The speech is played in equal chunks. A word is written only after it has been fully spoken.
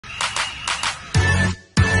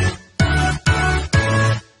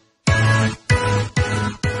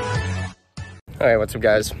Alright, what's up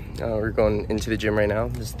guys? We're going into the gym right now.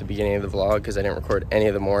 This is the beginning of the vlog because I didn't record any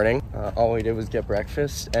of the morning. All we did was get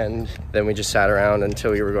breakfast and then we just sat around until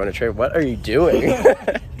we were going to train. What are you doing?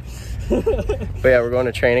 But yeah, we're going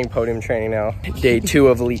to training, podium training now. Day 2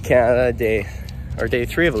 of Elite Canada, day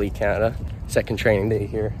 3 of Elite Canada. Second training day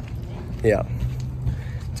here. Yeah,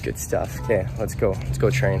 it's good stuff. Okay, let's go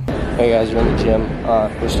train. Hey guys, we're in the gym.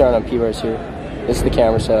 We're starting on P-bars here. This is the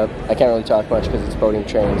camera setup. I can't really talk much because it's podium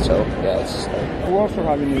training, so yeah, let's just start. We're also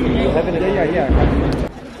having yeah.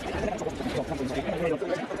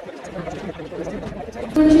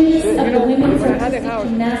 Of the women's artistic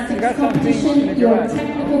gymnastics competition, your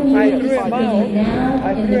technical meeting is beginning now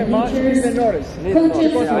in the bleachers.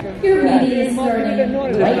 Coaches, your meeting is starting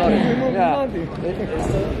right now.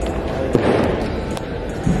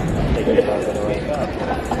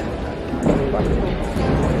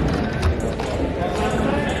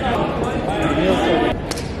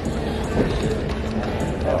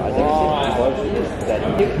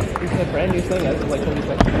 It's a brand new thing. That's like 20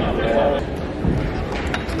 seconds.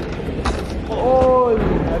 Oh,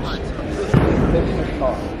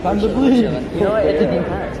 time to bleed. You know what? It's a deep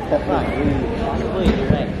part. Bleed, you're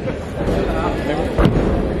right.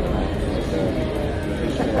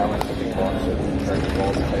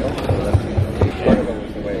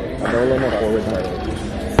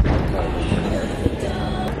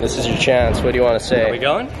 This is your chance. What do you want to say? Are we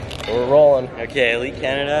going? We're rolling. Okay, Elite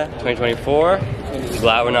Canada 2024.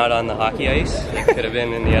 Glad we're not on the hockey ice. Could have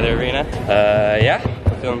been in the other arena. Yeah,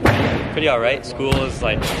 feeling pretty alright. School is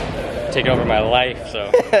like taking over my life,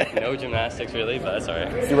 so no gymnastics really, but that's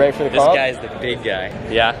alright. You ready for the This comp? guy's the big guy.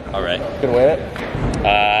 Yeah, alright. Gonna win it?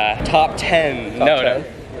 Top 10. Top 10? No.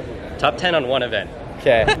 Top 10 on one event.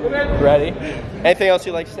 Okay, ready? Anything else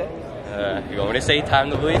you'd like to say? You want me to say time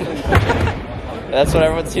to bleed? That's what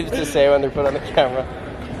everyone seems to say when they're put on the camera.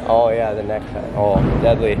 Oh yeah, the neck cut. Oh,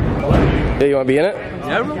 deadly. Hey, you want to be in it?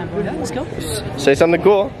 Yeah, let's go. Say something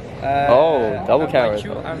cool. Oh, double camera.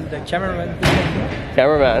 I'm the cameraman.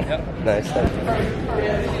 Cameraman. Yep. Nice.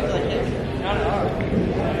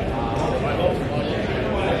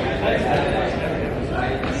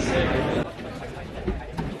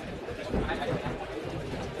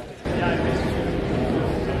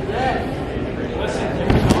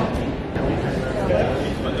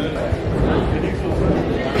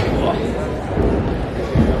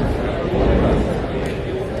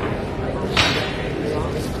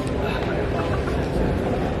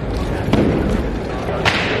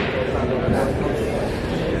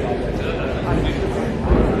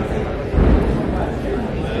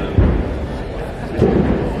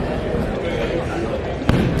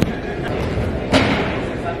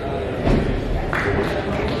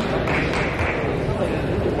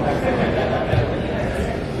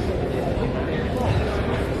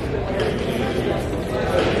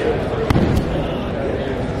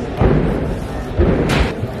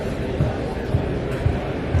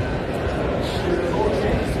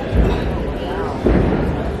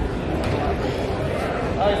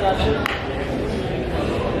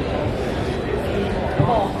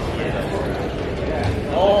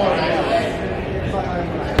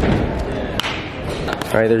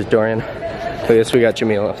 All right, there's Dorian. Look at this, we got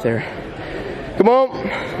Jamil up there. Come on.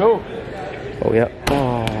 Go. Oh, yeah.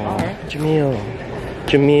 Oh, Jamil.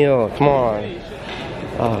 Jamil, come on.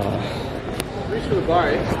 Reach for the bar,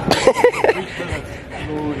 eh?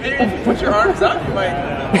 Put your arms up, you might.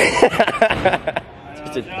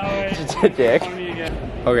 Just a dick.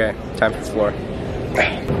 Okay, time for the floor.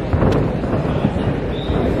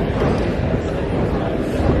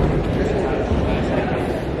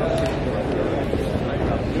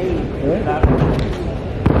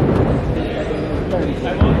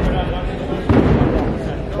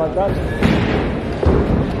 Like that.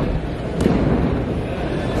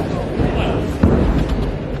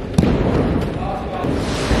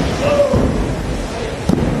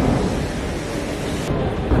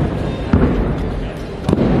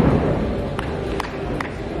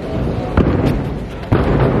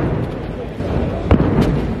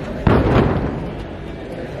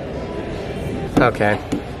 Okay,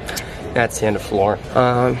 that's the end of floor.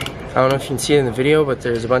 I don't know if you can see it in the video, but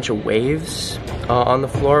there's a bunch of waves on the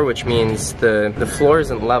floor, which means the floor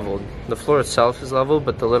isn't leveled. The floor itself is level,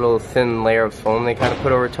 but the little thin layer of foam they kind of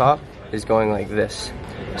put over top is going like this.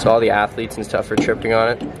 So all the athletes and stuff are tripping on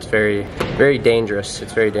it. It's very, very dangerous.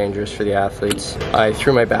 It's very dangerous for the athletes. I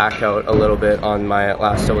threw my back out a little bit on my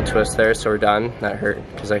last double twist there, so we're done. That hurt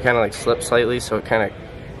because I kind of like slipped slightly, so it kind of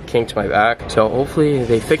kinked my back. So hopefully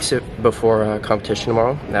they fix it before competition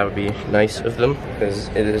tomorrow. That would be nice of them because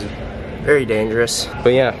it is very dangerous.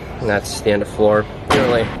 But yeah, and that's the end of floor.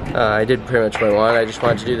 Really, I did pretty much what I wanted. I just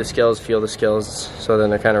wanted to do the skills, feel the skills, so then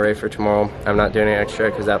they're kind of ready for tomorrow. I'm not doing any extra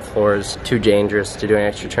because that floor is too dangerous to do any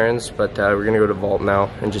extra turns, but we're gonna go to vault now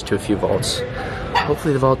and just do a few vaults.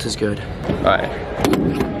 Hopefully the vault is good. All right,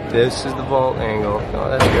 this is the vault angle. Oh,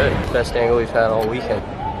 that's good. Best angle we've had all weekend.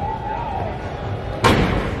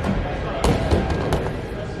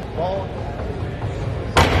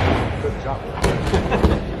 Good job.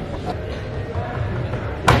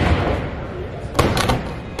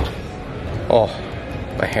 Oh,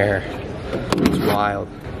 my hair. It's wild.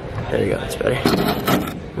 There you go, that's better.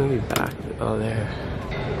 Move you back. Oh, there.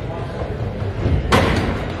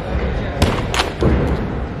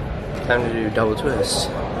 Time to do double twists.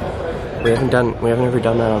 We haven't ever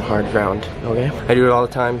done that on hard ground, okay? I do it all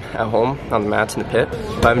the time at home on the mats in the pit.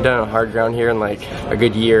 But I haven't done it on hard ground here in like a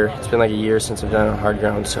good year. It's been like a year since I've done it on hard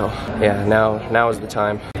ground, so yeah, now is the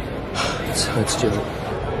time. Let's do it.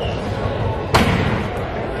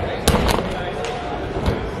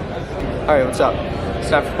 All right, what's up? It's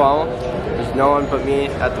time for pommel. There's no one but me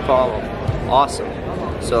at the pommel. Awesome.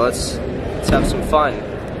 So let's have some fun,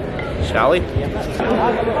 shall we?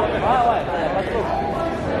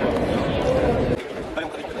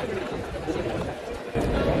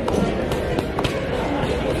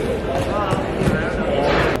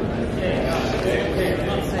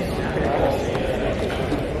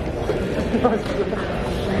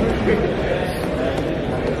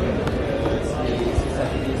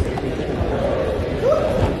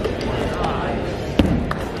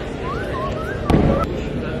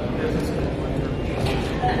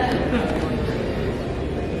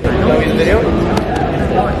 Video?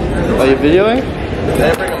 Oh, you're videoing? I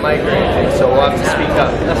didn't bring a mic or anything, so we'll have to speak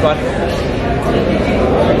up. That's fine.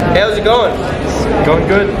 Hey, how's it going? Going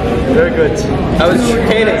good. Very good. How was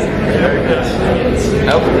training? Very good.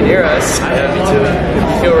 I hope you can hear us. Yeah, me too.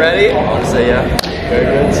 You feel ready? Honestly, yeah. Very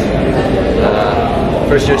good.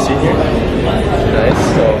 First year senior. Nice.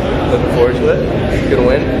 So, looking forward to it. Gonna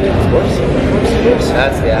win? Of course. Of course.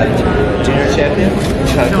 That's the attitude. Junior champion?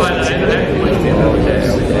 I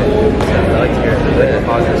like to hear it. Like a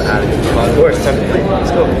positive attitude. Of course, time to play.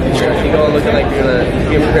 Let's go. You going looking like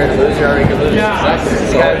you're prepared to lose. You're already gonna lose. The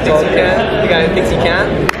guy that thinks he can. The guy that thinks he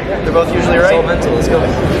can. They're both usually right. It's all mental. Let's go.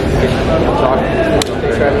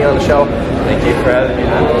 Thanks for having me on the show. Thank you for having me,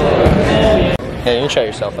 man. Hey, you can try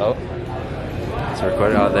yourself out. It's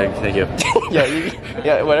recorded. Oh, thank you.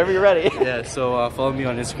 Yeah, whenever you're ready. Yeah, so follow me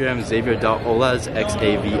on Instagram, xavier.olas,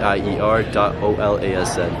 xavier.olasn.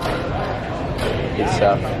 Good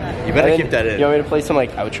stuff. You better keep that in. You want me to play some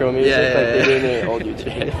like outro music Yeah, like they do in yeah. the old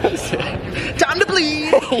YouTube videos? Time to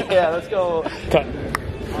bleed! Yeah, let's go. Cut.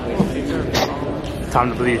 Time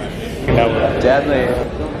to bleed. Deadly.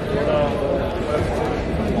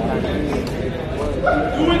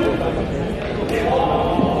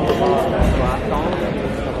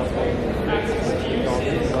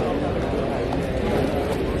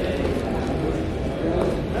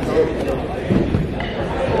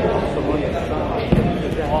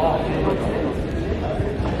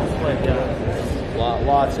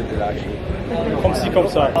 Lots of it actually. Comme ci, comme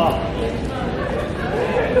ça.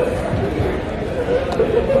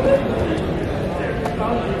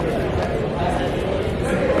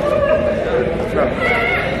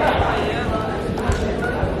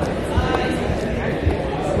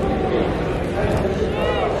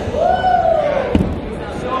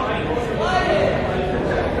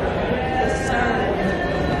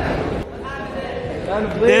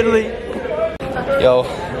 Deadly. Yo,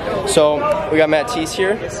 so we got Matt Teese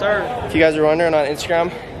here. Yes, sir. If you guys are wondering on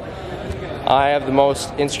Instagram, I have the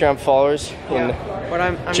most Instagram followers in But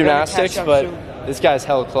I'm gymnastics, gonna catch but up soon. this guy's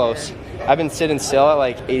hella close. I've been sitting still at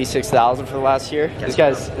like 86,000 for the last year. This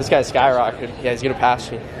guy's skyrocketed. Yeah, he's gonna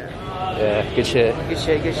pass me. Yeah, good shit. Good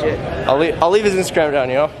shit, good shit. I'll leave his Instagram down.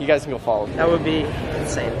 You know, you guys can go follow him. That would be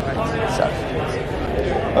insane. Sucks.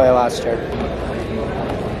 Oh yeah, last turn.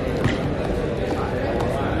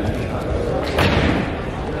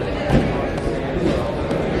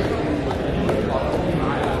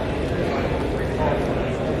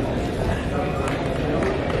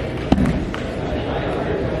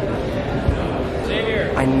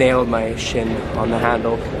 I nailed my shin on the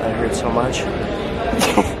handle. That hurt so much.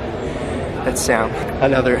 That's Sam,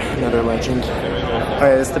 another legend. All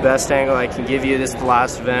right, this is the best angle I can give you. This is the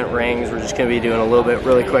last event, rings. We're just gonna be doing a little bit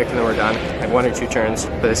really quick and then we're done. Like 1 or 2 turns.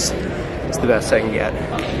 But this is the best I can get.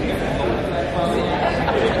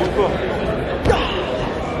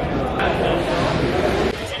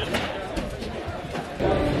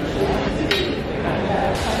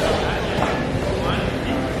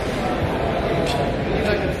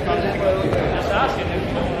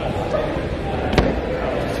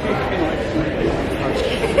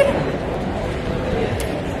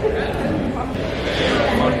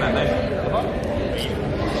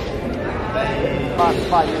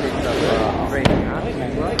 5 minutes of training, huh?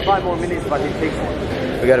 5 more minutes, but it takes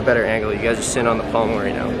one. We got a better angle. You guys are sitting on the pommel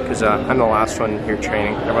right now because I'm the last one here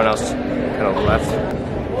training. Everyone else kind of left.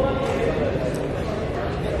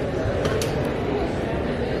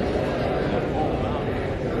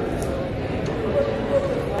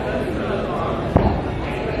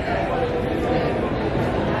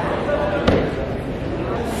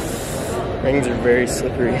 Rings are very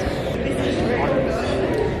slippery.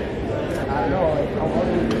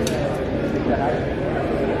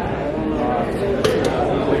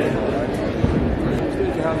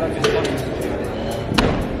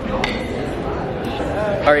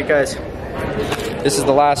 Alright guys, this is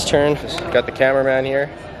the last turn. Got the cameraman here.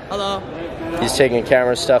 Hello. He's taking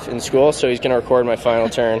camera stuff in school, so he's gonna record my final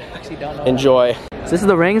turn. Enjoy. So this is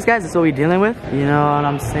the rings, guys. This is what we're dealing with. You know what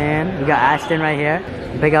I'm saying? We got Ashton right here.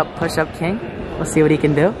 Big up, push up king. Let's see what he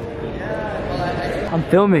can do. I'm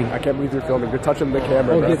filming. I can't believe you're filming. You're touching the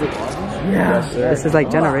camera, bro. Yeah. Yes, sir. This is like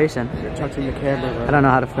generation. You're touching the camera, bro. I don't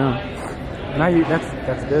know how to film. Now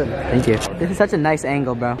that's good. Thank you. This is such a nice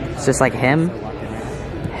angle, bro. It's just like him,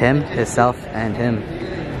 himself, and him.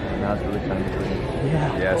 Now it's really kind of clean.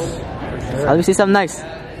 Yeah. Yes. Let me see something nice.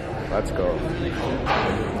 Let's go.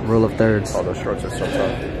 Rule of thirds. Oh, those shorts are so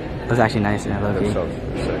tough. That's actually nice, yeah, low They're key. so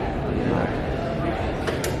sick.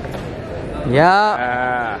 Yeah.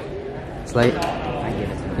 Ah. It's late.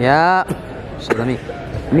 Yeah. So let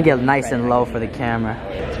me get nice and low for the camera.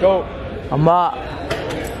 Let's go. I'm up.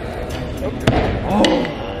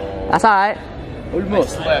 That's all right.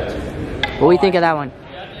 Almost left. What do you think of that one?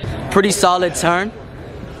 Pretty solid turn.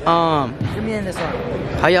 Give me in this one.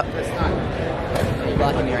 How you? You're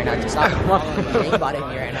blocking me right now. Just stop. You're blocking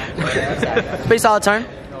me right now. Pretty solid turn.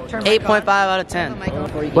 8.5 out of 10.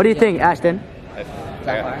 What do you think, Ashton?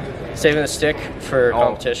 Saving the stick for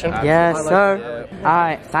competition. Yes, sir. All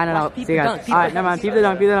right, sign it out. See you guys. All right, never mind. Peep the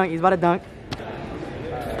dunk. Peep the dunk. He's about to dunk.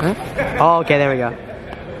 Huh? Oh, okay. There we go.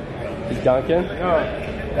 He's dunking.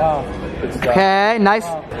 Okay, nice.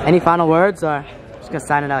 Any final words, or just gonna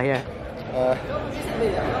sign it out here?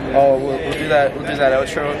 Oh, we'll do that. We'll do that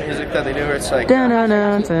outro music that they do, where it's like.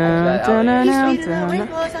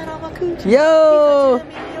 Yo.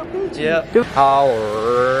 Yeah. All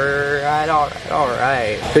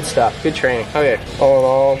right. Good stuff. Good training. Okay. All in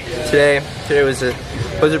all, today was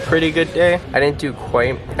a pretty good day. I didn't do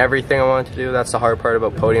quite everything I wanted to do. That's the hard part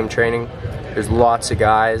about podium training. There's lots of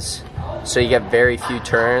guys, so you get very few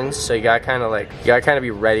turns. So you gotta kind of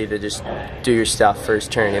be ready to just do your stuff first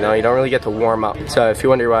turn. You know, you don't really get to warm up. So if you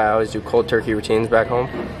wonder why I always do cold turkey routines back home,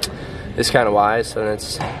 it's kind of why. So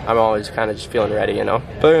I'm always kind of just feeling ready, you know.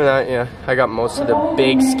 But other than that, yeah, I got most of the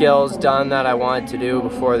big skills done that I wanted to do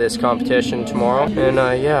before this competition tomorrow. And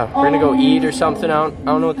yeah, we're gonna go eat or something. I don't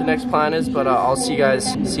know what the next plan is, but I'll see you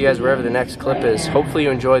guys wherever the next clip is. Hopefully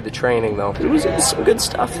you enjoyed the training though. There was some good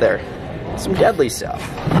stuff there, some deadly stuff.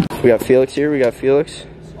 We got Felix here. We got Felix.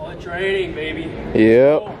 Solid training, baby.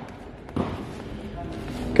 Yep.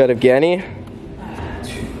 Got Evgeny.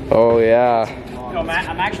 Oh yeah. Yo, Matt,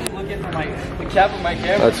 I'm actually looking for the cap of my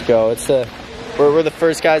camera. Let's go. We're the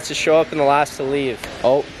first guys to show up and the last to leave.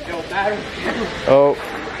 Oh. Yo, battery. Oh.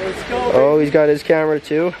 Let's go. Oh, he's got his camera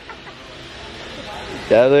too.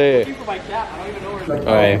 Deadly. For my cap. I don't even know where.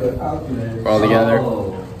 All right. We're all together.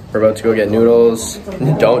 We're about to go get noodles.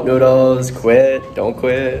 Don't noodles. Quit. Don't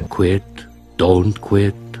quit. Quit. Don't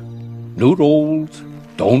quit. Noodles.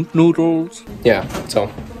 Don't noodles. Yeah.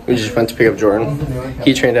 So we just went to pick up Jordan.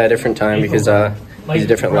 He trained at a different time because he's a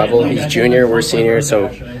different level. He's junior. We're senior. So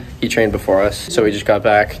he trained before us. So we just got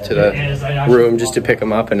back to the room just to pick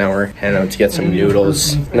him up, and now we're heading out to get some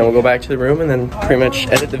noodles. And then we'll go back to the room and then pretty much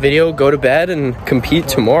edit the video, go to bed, and compete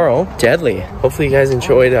tomorrow. Deadly. Hopefully you guys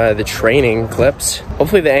enjoyed the training clips.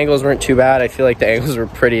 Hopefully the angles weren't too bad. I feel like the angles were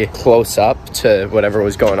pretty close up to whatever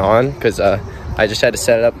was going on because I just had to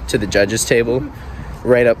set it up to the judges table,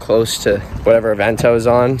 right up close to whatever event I was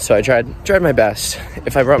on. So I tried my best.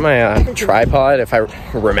 If I brought my tripod, if I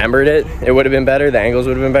remembered it, it would have been better. The angles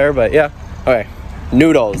would have been better, but yeah. Okay,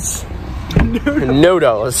 noodles.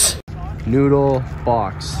 Noodles. Noodle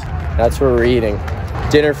box. That's what we're eating.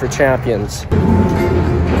 Dinner for champions.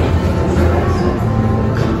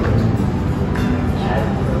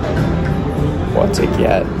 What to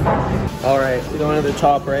get? All right, going to the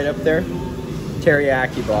top right up there.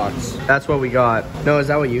 Teriyaki box. That's what we got. No, is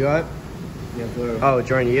that what you got? Yeah, blue. Oh,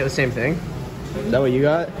 Jordan, you get the same thing? Is that what you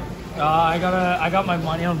got? I got my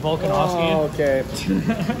money on Volkanovski. Oh, okay.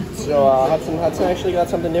 So Hudson actually got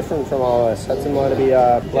something different from all of us. Hudson wanted to be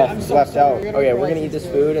left out. Okay, we're gonna eat this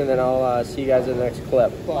food and then I'll see you guys in the next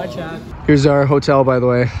clip. Bye, Chad. Here's our hotel, by the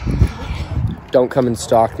way. don't come and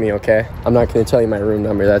stalk me, okay? I'm not gonna tell you my room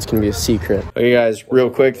number. That's gonna be a secret. Okay, guys, real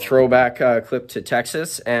quick throwback clip to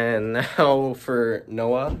Texas, and now for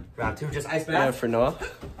Noah. Round 2, just ice bath. Yeah, for Noah.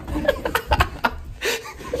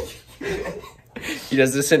 He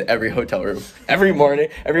does this in every hotel room. Every morning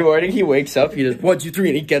he wakes up, he does 1, 2, 3,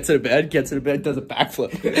 and he gets out of bed, does a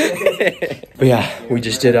backflip. But yeah, we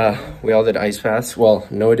just did, we all did ice baths. Well,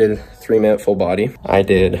 Noah did 3-minute full body. I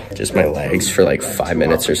did just my legs for like 5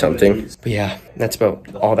 minutes or something. But yeah, that's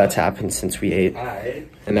about all that's happened since we ate.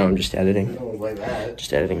 And now I'm just editing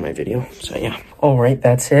my video. So yeah. All right,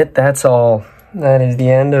 that's it. That's all. That is the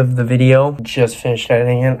end of the video. Just finished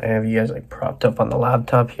editing it. I have you guys like propped up on the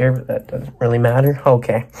laptop here, but that doesn't really matter.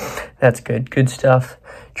 Okay, that's good. Good stuff.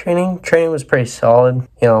 Training was pretty solid.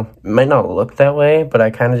 You know, it might not look that way, but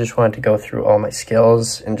I kind of just wanted to go through all my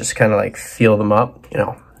skills and just kind of like feel them up, you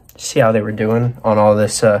know, see how they were doing on all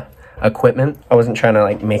this equipment. I wasn't trying to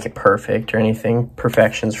like make it perfect or anything.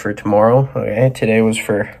 Perfection's for tomorrow. Okay, today was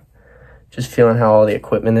for just feeling how all the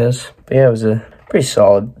equipment is. But yeah, it was a pretty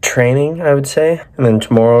solid training, I would say. And then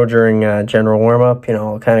tomorrow during general warm-up, you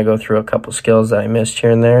know, I'll kind of go through a couple skills that I missed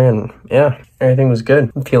here and there. And yeah, everything was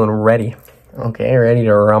good. I'm feeling ready. Okay, ready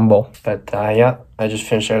to rumble. But yeah, I just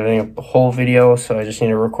finished editing the whole video, so I just need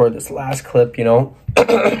to record this last clip, you know,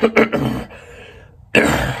 to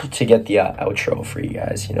get the outro for you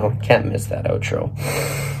guys, you know. Can't miss that outro.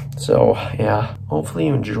 So yeah, hopefully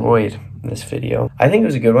you enjoyed this video. I think it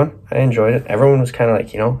was a good one. I enjoyed it. Everyone was kind of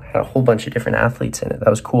like, you know, had a whole bunch of different athletes in it. That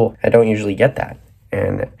was cool. I don't usually get that.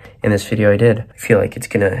 And in this video I did. I feel like it's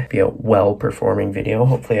gonna be a well-performing video.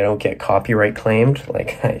 Hopefully I don't get copyright claimed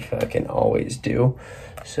like I fucking always do.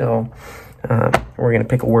 So we're gonna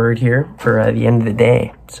pick a word here for the end of the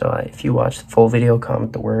day. So if you watch the full video,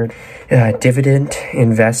 comment the word. Dividend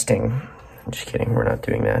investing. I'm just kidding, we're not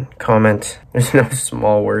doing that. Comment. There's no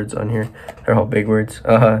small words on here. They're all big words.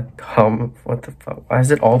 What the fuck? Why is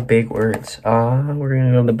it all big words? We're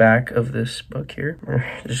gonna go to the back of this book here. We're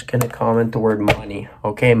just gonna comment the word money.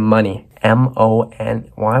 Okay, money.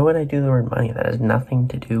 M-O-N. Why would I do the word money? That has nothing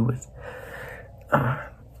to do with...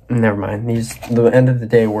 never mind. The end of the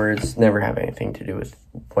day words never have anything to do with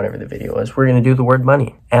whatever the video is. We're gonna do the word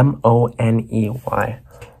money. M-O-N-E-Y.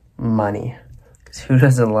 Money. Who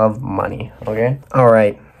doesn't love money, okay? All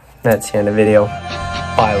right, that's the end of the video.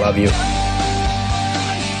 I love you.